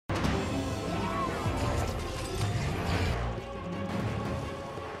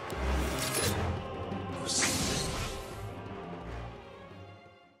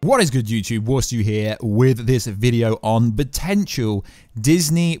What is good, YouTube? Warstu here with this video on potential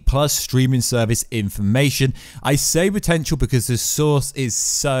Disney Plus streaming service information. I say potential because the source is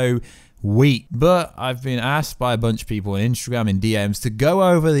so weak, but I've been asked by a bunch of people on Instagram and DMs to go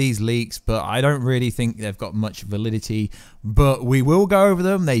over these leaks, but I don't really think they've got much validity, but we will go over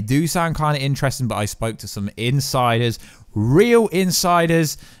them. They do sound kind of interesting, but I spoke to some insiders, real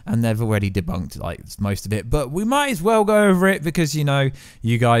insiders, and they've already debunked like most of it, but we might as well go over it because, you know,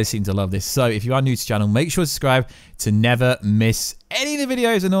 you guys seem to love this. So if you are new to the channel, make sure to subscribe to never miss any of the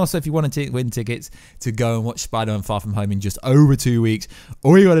videos. And also, if you want to win tickets to go and watch Spider-Man Far From Home in just over 2 weeks,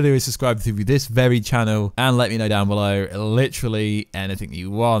 all you got to do is subscribe to this very channel and let me know down below literally anything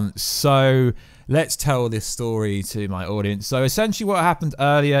you want. So let's tell this story to my audience. So essentially what happened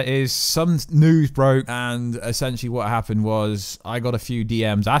earlier is some news broke, and essentially what happened was I got a few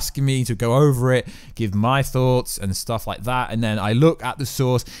DMs asking me to go over it, give my thoughts and stuff like that, and then I look at the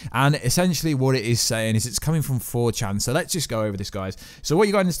source, and essentially what it is saying is it's coming from 4chan. So let's just go over this, guys. So what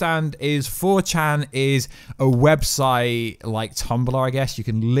you got to understand is 4chan is a website like Tumblr, I guess. You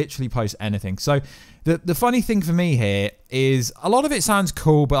can literally post anything. So the funny thing for me here is a lot of it sounds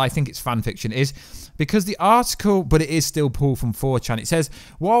cool, but I think it's fan fiction, is because the article, but it is still pulled from 4chan. It says,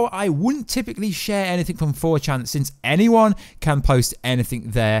 while I wouldn't typically share anything from 4chan since anyone can post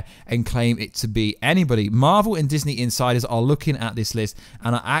anything there and claim it to be anybody, Marvel and Disney insiders are looking at this list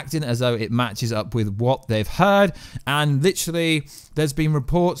and are acting as though it matches up with what they've heard. And literally, there's been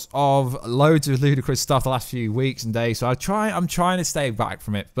reports of loads of ludicrous stuff the last few weeks and days. So I'm trying to stay back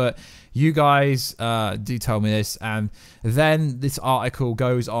from it, but you guys do tell me this. And then this article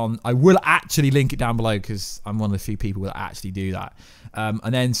goes on. I will actually link it down below because I'm one of the few people that actually do that.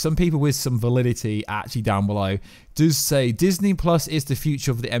 And then some people with some validity actually down below does say Disney Plus is the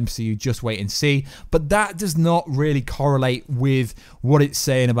future of the MCU, just wait and see. But that does not really correlate with what it's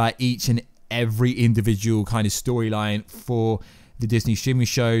saying about each and every individual kind of storyline for the Disney streaming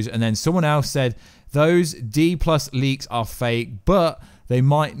shows. And then someone else said those D Plus leaks are fake, but they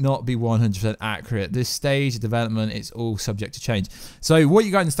might not be 100% accurate. This stage of development, it's all subject to change. So what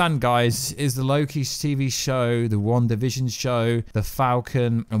you got to understand, guys, is the Loki TV show, the WandaVision show, the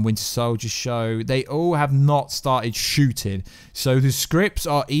Falcon and Winter Soldier show, they all have not started shooting. So the scripts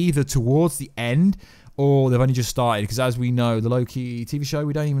are either towards the end or they've only just started, because as we know, the Loki TV show,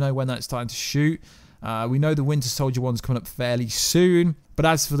 we don't even know when that's starting to shoot. We know the Winter Soldier one's coming up fairly soon, but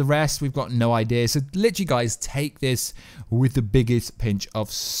as for the rest, we've got no idea. So literally, guys, take this with the biggest pinch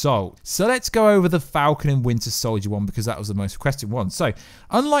of salt. So let's go over the Falcon and Winter Soldier one, because that was the most requested one. So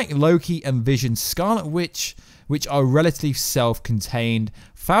unlike Loki and Vision, Scarlet Witch, which are relatively self-contained,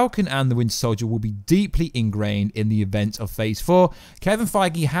 Falcon and the Winter Soldier will be deeply ingrained in the events of Phase 4. Kevin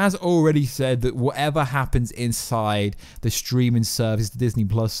Feige has already said that whatever happens inside the streaming service, the Disney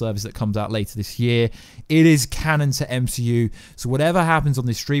Plus service that comes out later this year, it is canon to MCU. So whatever happens on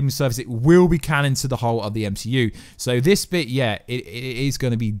this streaming service, it will be canon to the whole of the MCU. So this bit, yeah, it is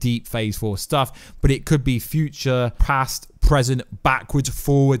going to be deep Phase 4 stuff, but it could be future, past, present, backwards,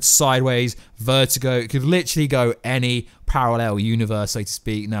 forwards, sideways, vertigo. It could literally go any parallel universe, so to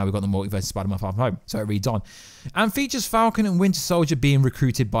speak. Now we've got the multiverse of Spider-Man Far From Home. So it reads on. And features Falcon and Winter Soldier being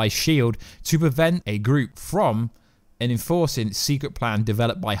recruited by S.H.I.E.L.D. to prevent a group from and enforcing secret plan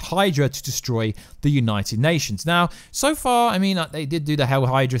developed by Hydra to destroy the United Nations. Now, so far, I mean, they did do the Hell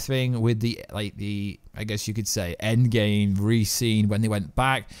Hydra thing with the I guess you could say, EndGame re-scene when they went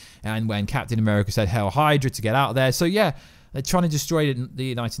back, and when Captain America said Hell Hydra to get out of there. So yeah, they're trying to destroy the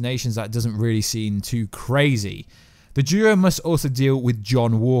United Nations. That doesn't really seem too crazy. The duo must also deal with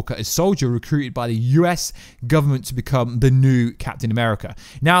John Walker, a soldier recruited by the US government to become the new Captain America.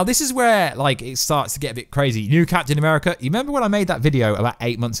 Now, this is where, like, it starts to get a bit crazy. New Captain America. You remember when I made that video about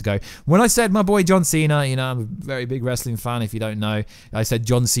 8 months ago? When I said my boy John Cena, you know, I'm a very big wrestling fan, if you don't know. I said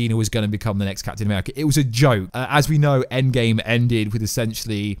John Cena was going to become the next Captain America. It was a joke. As we know, EndGame ended with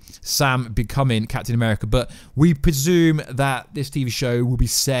essentially Sam becoming Captain America. But we presume that this TV show will be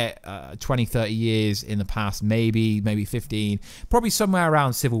set 20, 30 years in the past, maybe 15, probably somewhere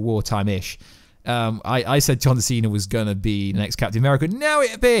around Civil War time-ish. I said John Cena was going to be the next Captain America. Now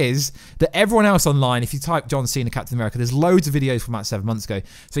it appears that everyone else online, if you type John Cena Captain America, there's loads of videos from about 7 months ago.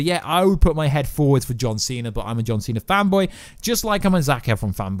 So yeah, I would put my head forward for John Cena, but I'm a John Cena fanboy, just like I'm a Zac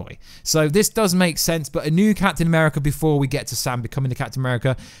Efron fanboy. So this does make sense, but a new Captain America before we get to Sam becoming the Captain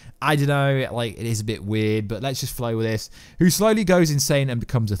America, I don't know, like, it is a bit weird, but let's just flow with this. Who slowly goes insane and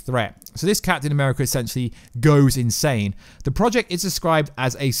becomes a threat. So this Captain America essentially goes insane. The project is described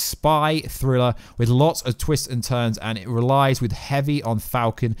as a spy thriller with lots of twists and turns, and it relies with heavy on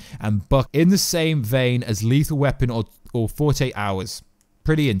Falcon and Buck in the same vein as Lethal Weapon or 48 Hours.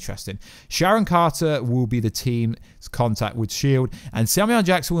 Pretty interesting. Sharon Carter will be the team's contact with S.H.I.E.L.D. and Samuel L.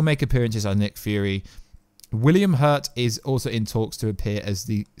 Jackson will make appearances as Nick Fury. William Hurt is also in talks to appear as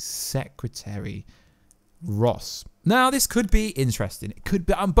the Secretary Ross. Now, this could be interesting. It could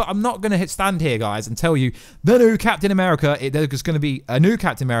be, but I'm not going to stand here, guys, and tell you the new Captain America. There's going to be a new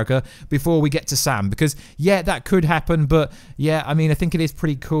Captain America before we get to Sam. Because, yeah, that could happen. But, yeah, I mean, I think it is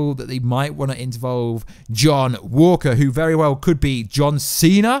pretty cool that they might want to involve John Walker, who very well could be John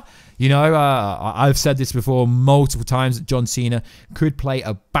Cena. You know, I've said this before multiple times, that John Cena could play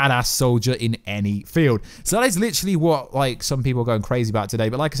a badass soldier in any field. So that is literally what, like, some people are going crazy about today.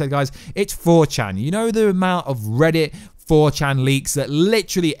 But like I said, guys, it's 4chan. You know the amount of Reddit 4chan leaks that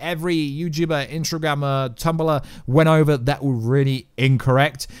literally every YouTuber, Instagrammer, Tumblr went over that were really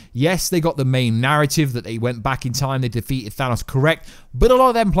incorrect. Yes, they got the main narrative that they went back in time, they defeated Thanos, correct. But a lot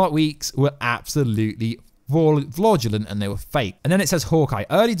of them plot leaks were absolutely fraudulent and they were fake. And then it says Hawkeye,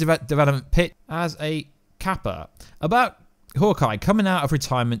 early development pitch as a capper. About Hawkeye coming out of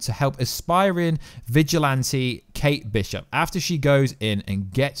retirement to help aspiring vigilante Kate Bishop after she goes in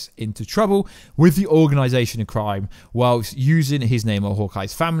and gets into trouble with the organization of crime, whilst using his name or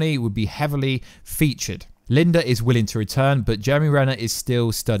Hawkeye's family would be heavily featured. Linda is willing to return, but Jeremy Renner is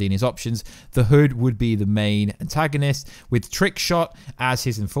still studying his options. The Hood would be the main antagonist, with Trickshot as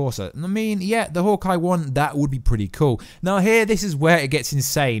his enforcer. And I mean, yeah, the Hawkeye one, that would be pretty cool. Now here, this is where it gets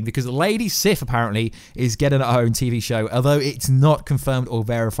insane, because Lady Sif apparently is getting her own TV show, although it's not confirmed or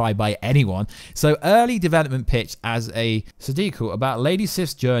verified by anyone. So early development pitch as a Sadiku about Lady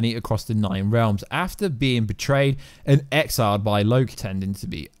Sif's journey across the 9 realms after being betrayed and exiled by Loki, tending to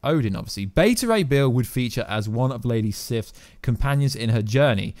be Odin, obviously. Beta Ray Bill would feature as one of Lady Sif's companions in her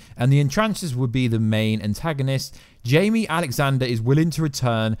journey, and the Entrancers would be the main antagonist. Jamie Alexander is willing to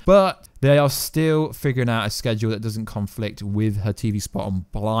return, but they are still figuring out a schedule that doesn't conflict with her TV spot on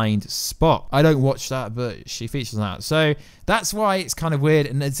Blind Spot. I don't watch that, but she features on that. So that's why it's kind of weird.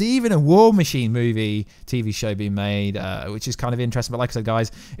 And there's even a War Machine movie TV show being made, which is kind of interesting. But like I said,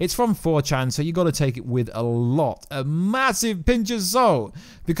 guys, it's from 4chan, so you got to take it with a massive pinch of salt,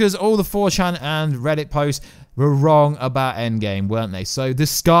 because all the 4chan and Reddit posts were wrong about EndGame, weren't they? So the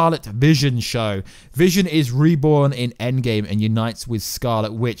Scarlet Vision show. Vision is reborn in EndGame and unites with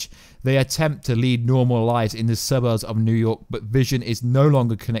Scarlet Witch. They attempt to lead normal lives in the suburbs of New York, but Vision is no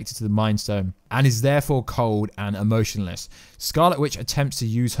longer connected to the Mind Stone and is therefore cold and emotionless. Scarlet Witch attempts to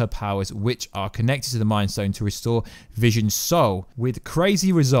use her powers, which are connected to the Mind Stone, to restore Vision's soul, with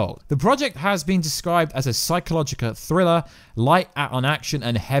crazy result. The project has been described as a psychological thriller, light on action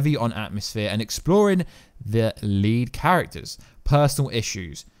and heavy on atmosphere, and exploring the lead characters' personal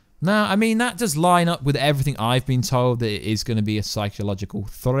issues. Now, I mean, that does line up with everything I've been told, that it is going to be a psychological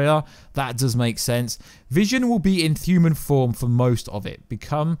thriller. That does make sense. Vision will be in human form for most of it,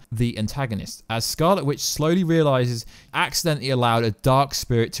 become the antagonist, as Scarlet Witch slowly realizes accidentally allowed a dark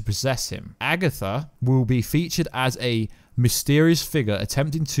spirit to possess him. Agatha will be featured as a mysterious figure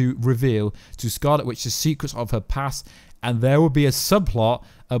attempting to reveal to Scarlet Witch the secrets of her past, and there will be a subplot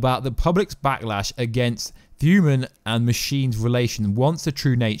about the public's backlash against human and machine's relation once the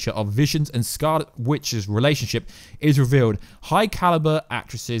true nature of Vision's and Scarlet Witch's relationship is revealed. High caliber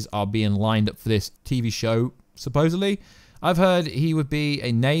actresses are being lined up for this TV show, supposedly. I've heard he would be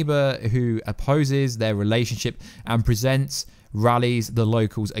a neighbor who opposes their relationship and rallies the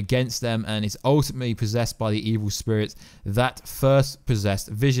locals against them, and is ultimately possessed by the evil spirits that first possessed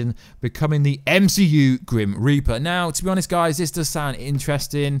Vision, becoming the MCU Grim Reaper. Now, to be honest, guys, this does sound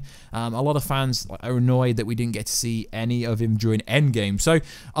interesting. A lot of fans are annoyed that we didn't get to see any of him during EndGame. So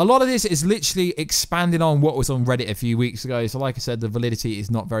a lot of this is literally expanding on what was on Reddit a few weeks ago. So like I said, the validity is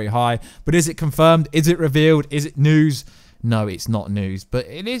not very high. But is it confirmed? Is it revealed? Is it news? No, it's not news. But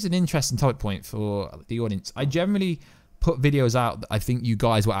it is an interesting topic point for the audience. I generally put videos out that I think you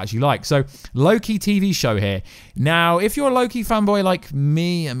guys will actually like. So, Loki TV show here. Now, if you're a Loki fanboy like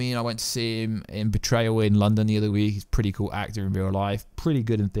me, I mean, I went to see him in Betrayal in London the other week. He's a pretty cool actor in real life. Pretty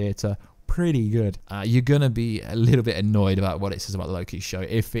good in theatre. Pretty good. You're going to be a little bit annoyed about what it says about the Loki show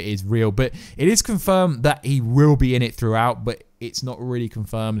if it is real. But it is confirmed that he will be in it throughout, but it's not really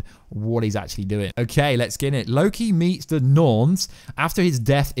confirmed what he's actually doing. Okay, let's get in it. Loki meets the Norns after his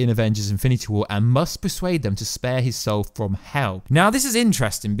death in Avengers Infinity War and must persuade them to spare his soul from hell. Now, this is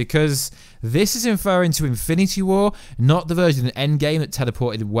interesting because this is referring to Infinity War, not the version of EndGame that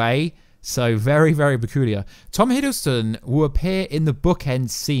teleported away. So very, very peculiar. Tom Hiddleston will appear in the bookend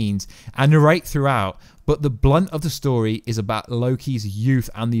scenes and narrate throughout, but the blunt of the story is about Loki's youth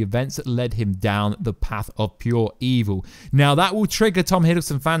and the events that led him down the path of pure evil. Now, that will trigger Tom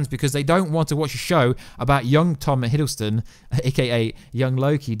Hiddleston fans because they don't want to watch a show about young Tom Hiddleston, aka young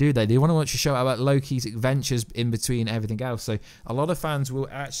Loki, do they? They want to watch a show about Loki's adventures in between everything else. So a lot of fans will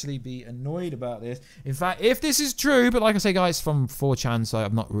actually be annoyed about this. In fact, if this is true, but like I say, guys, from 4chan, so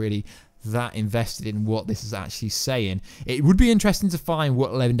I'm not really that invested in what this is actually saying. It would be interesting to find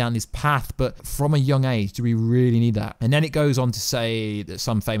what led him down this path, but from a young age, do we really need that? And then it goes on to say that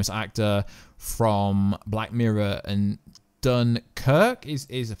some famous actor from Black Mirror and Dunkirk is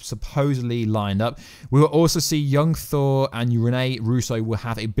supposedly lined up. We will also see young Thor and Renee Russo will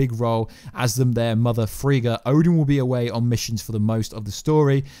have a big role as their mother Frigga. Odin will be away on missions for the most of the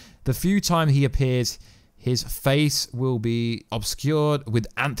story. The few times he appears, his face will be obscured with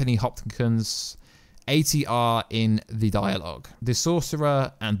Anthony Hopkins' ATR in the dialogue. The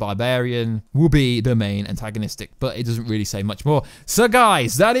Sorcerer and Barbarian will be the main antagonistic, but it doesn't really say much more. So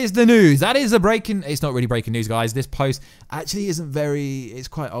guys, that is the news. That is the breaking... It's not really breaking news, guys. This post actually isn't very... It's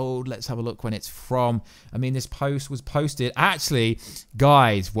quite old. Let's have a look when it's from. I mean, this post was posted... Actually,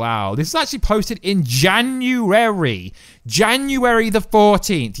 guys, wow. This is actually posted in January. January the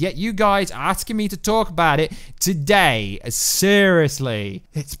 14th. Yet you guys are asking me to talk about it today. Seriously.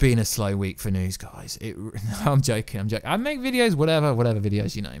 It's been a slow week for news, guys. I'm joking. I make videos, whatever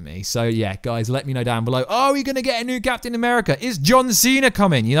videos, you know me. So yeah, guys, let me know down below. Oh, are we going to get a new Captain America? Is John Cena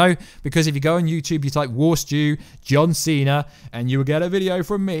coming? You know, because if you go on YouTube, you type Warstu, John Cena, and you will get a video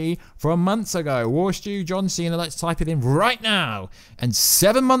from me from months ago. Warstu, John Cena, let's type it in right now. And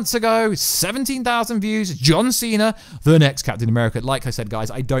 7 months ago, 17,000 views, John Cena, the next Captain America. Like I said,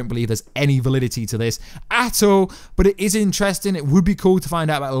 guys, I don't believe there's any validity to this at all, but it is interesting. It would be cool to find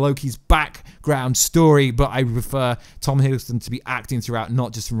out about Loki's background story, but I prefer Tom Hiddleston to be acting throughout,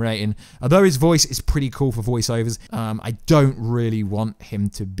 not just narrating. Although his voice is pretty cool for voiceovers, I don't really want him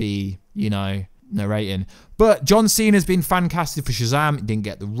to be, you know, narrating. But John Cena's been fan casted for Shazam, didn't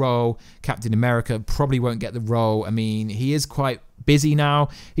get the role. Captain America probably won't get the role. I mean, he is quite busy now.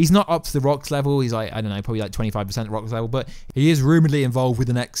 He's not up to the Rock's level. He's like, I don't know, probably like 25% Rock's level, but he is rumoredly involved with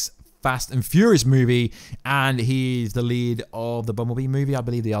the next Fast and Furious movie, and he's the lead of the Bumblebee movie. I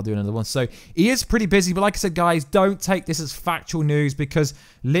believe they are doing another one. So he is pretty busy, but like I said, guys, don't take this as factual news because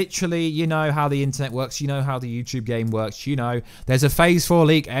literally, you know how the internet works. You know how the YouTube game works. You know, there's a Phase 4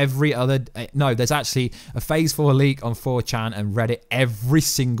 leak every other... No, there's actually a Phase 4 leak on 4chan and Reddit every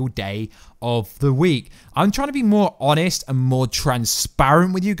single day of the week. I'm trying to be more honest and more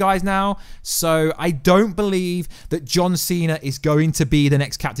transparent with you guys now. So I don't believe that John Cena is going to be the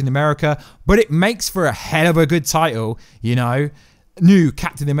next Captain America, but it makes for a hell of a good title, you know. New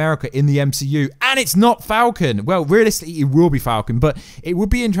Captain America in the MCU, and it's not Falcon. Well, realistically, it will be Falcon, but it would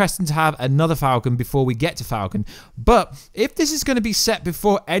be interesting to have another Falcon before we get to Falcon. But if this is going to be set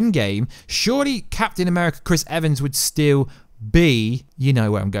before EndGame, surely Captain America Chris Evans would still be, you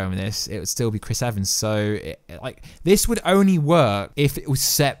know where I'm going with this, it would still be Chris Evans. So like this would only work if it was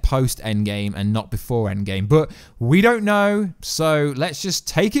set post EndGame and not before EndGame, but we don't know, so let's just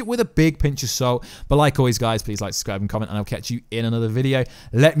take it with a big pinch of salt. But like always, guys, please like, subscribe and comment, and I'll catch you in another video.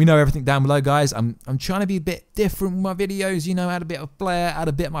 Let me know everything down below, guys. I'm trying to be a bit different with my videos, you know, add a bit of flair, add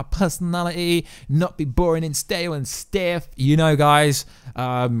a bit of my personality, not be boring and stale and stiff, you know, guys.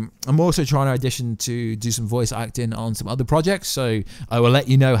 I'm also trying to audition to do some voice acting on some other projects, so I will let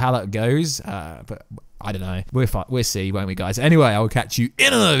you know how that goes, but I don't know. We'll see, won't we, guys? Anyway, I will catch you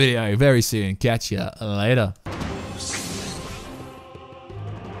in another video very soon. Catch you later.